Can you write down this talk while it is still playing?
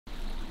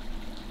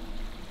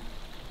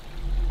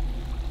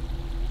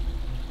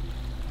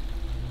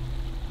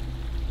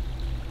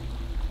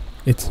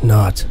It's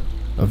not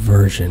a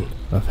version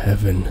of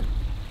heaven,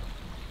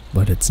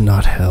 but it's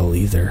not hell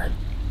either.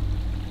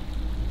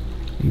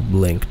 You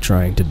blink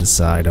trying to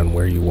decide on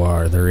where you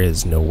are. There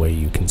is no way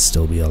you can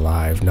still be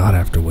alive, not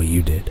after what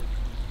you did.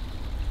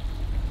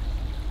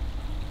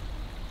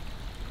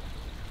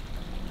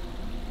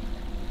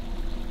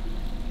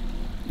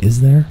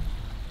 Is there?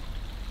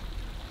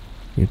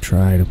 You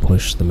try to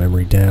push the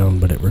memory down,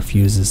 but it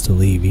refuses to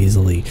leave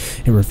easily.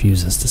 It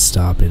refuses to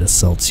stop. It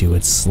assaults you.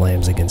 It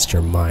slams against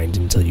your mind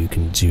until you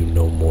can do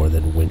no more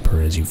than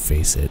whimper as you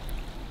face it.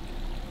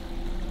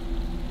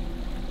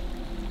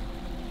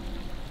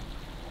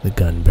 The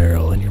gun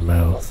barrel in your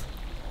mouth.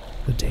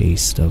 The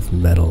taste of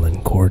metal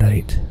and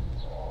cordite.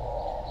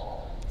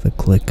 The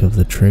click of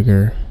the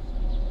trigger.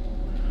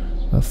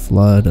 A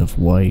flood of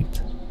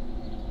white.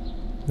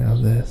 Now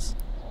this.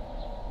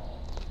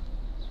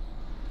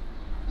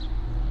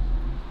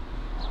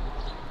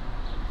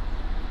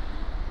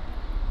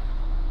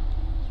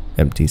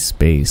 Empty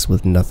space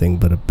with nothing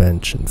but a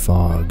bench and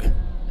fog.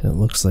 It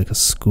looks like a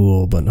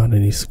school, but not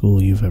any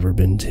school you've ever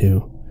been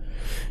to.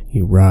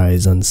 You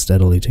rise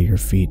unsteadily to your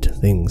feet,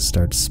 things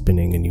start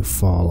spinning, and you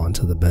fall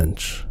onto the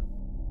bench.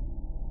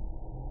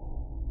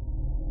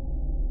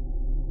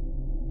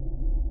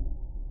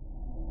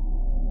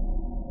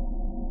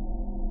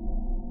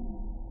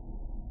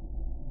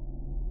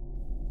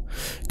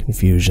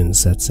 Confusion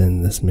sets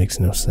in. This makes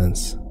no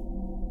sense.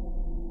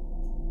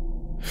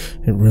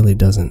 It really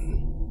doesn't.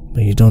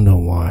 But you don't know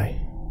why.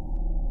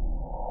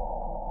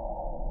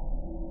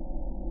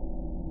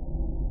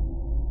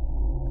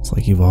 It's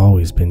like you've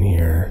always been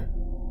here,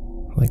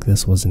 like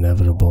this was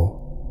inevitable.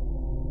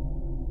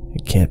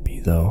 It can't be,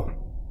 though.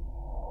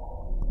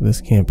 This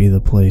can't be the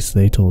place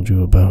they told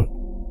you about.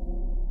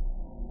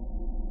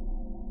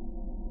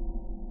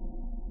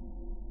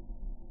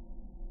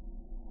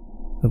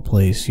 The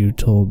place you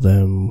told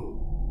them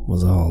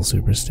was all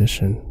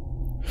superstition.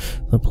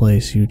 The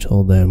place you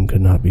told them could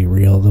not be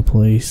real, the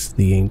place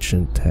the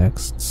ancient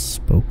texts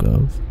spoke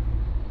of.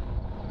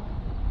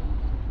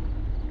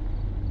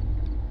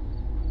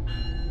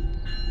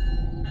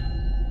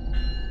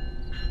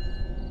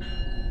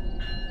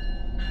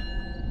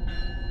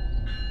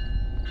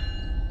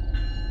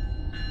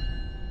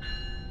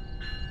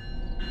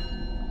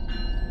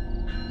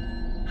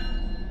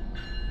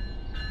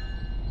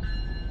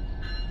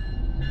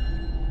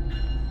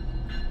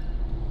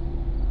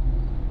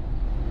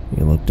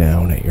 You look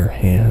down at your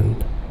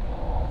hand.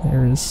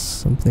 There is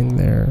something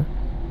there.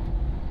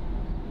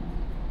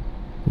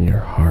 Your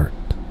heart.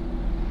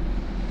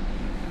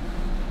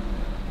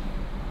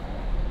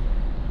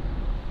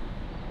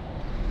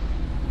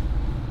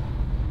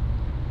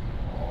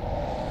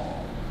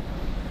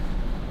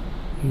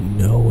 You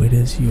know it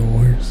is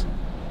yours.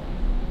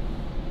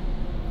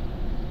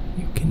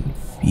 You can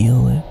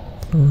feel it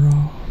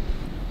throb.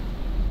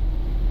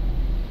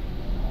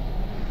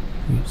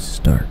 You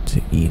start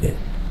to eat it.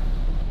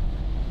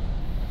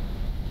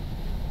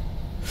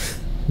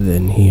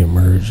 Then he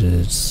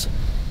emerges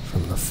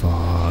from the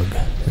fog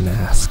and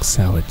asks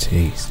how it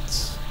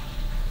tastes.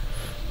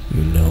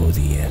 You know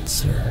the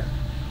answer,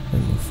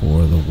 and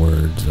before the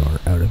words are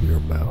out of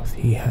your mouth,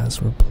 he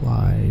has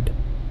replied,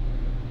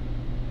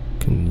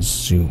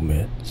 "Consume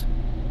it,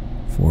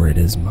 for it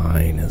is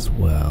mine as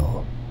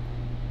well."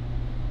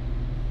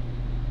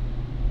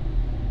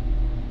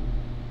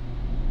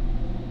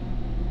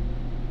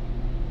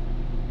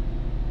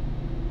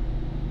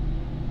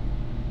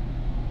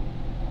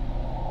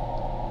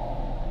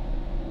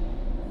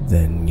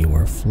 Then you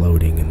are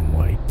floating in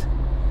white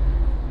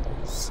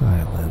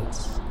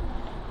silence.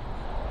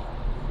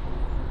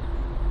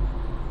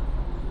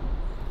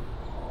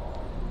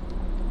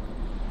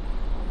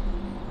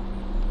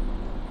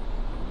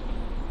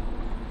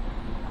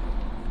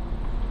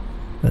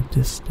 A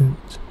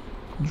distant,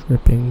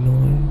 dripping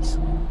noise.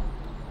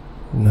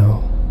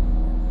 No,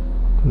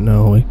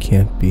 it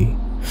can't be.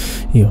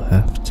 You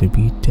have to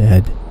be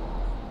dead.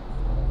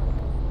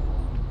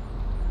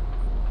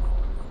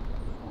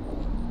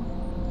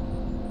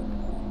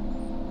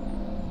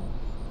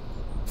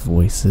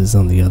 Voices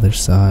on the other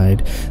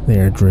side, they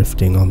are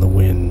drifting on the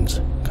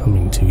wind,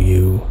 coming to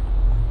you.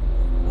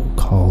 Who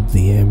called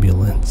the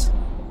ambulance?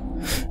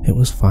 It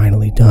was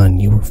finally done.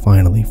 You were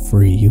finally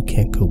free. You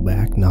can't go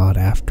back, not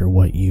after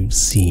what you've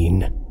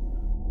seen.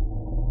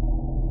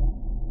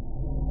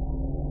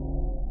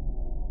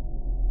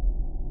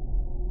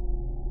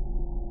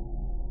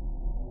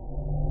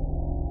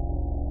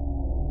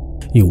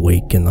 You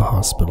wake in the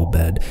hospital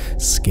bed.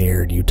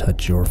 Scared, you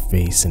touch your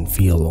face and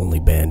feel only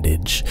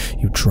bandage.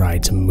 You try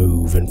to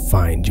move and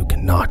find you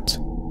cannot.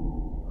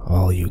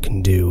 All you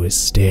can do is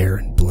stare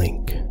and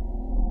blink.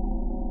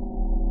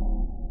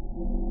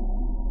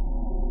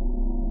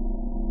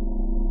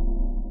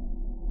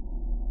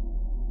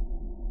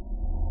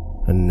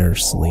 A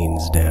nurse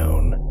leans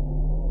down.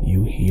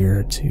 You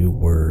hear two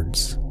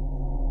words.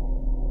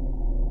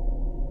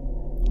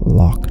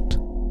 Locked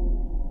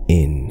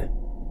in.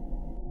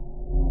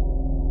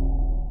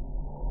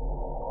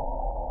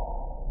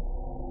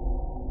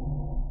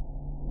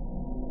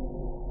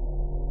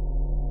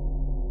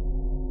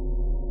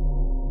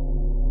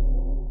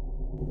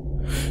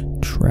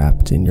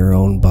 trapped in your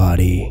own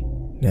body.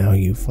 Now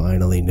you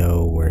finally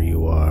know where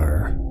you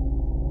are.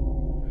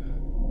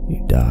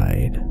 You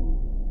died.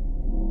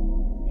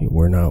 You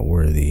were not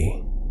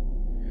worthy.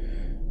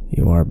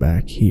 You are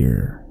back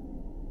here.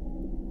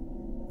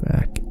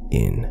 Back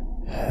in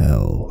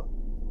hell.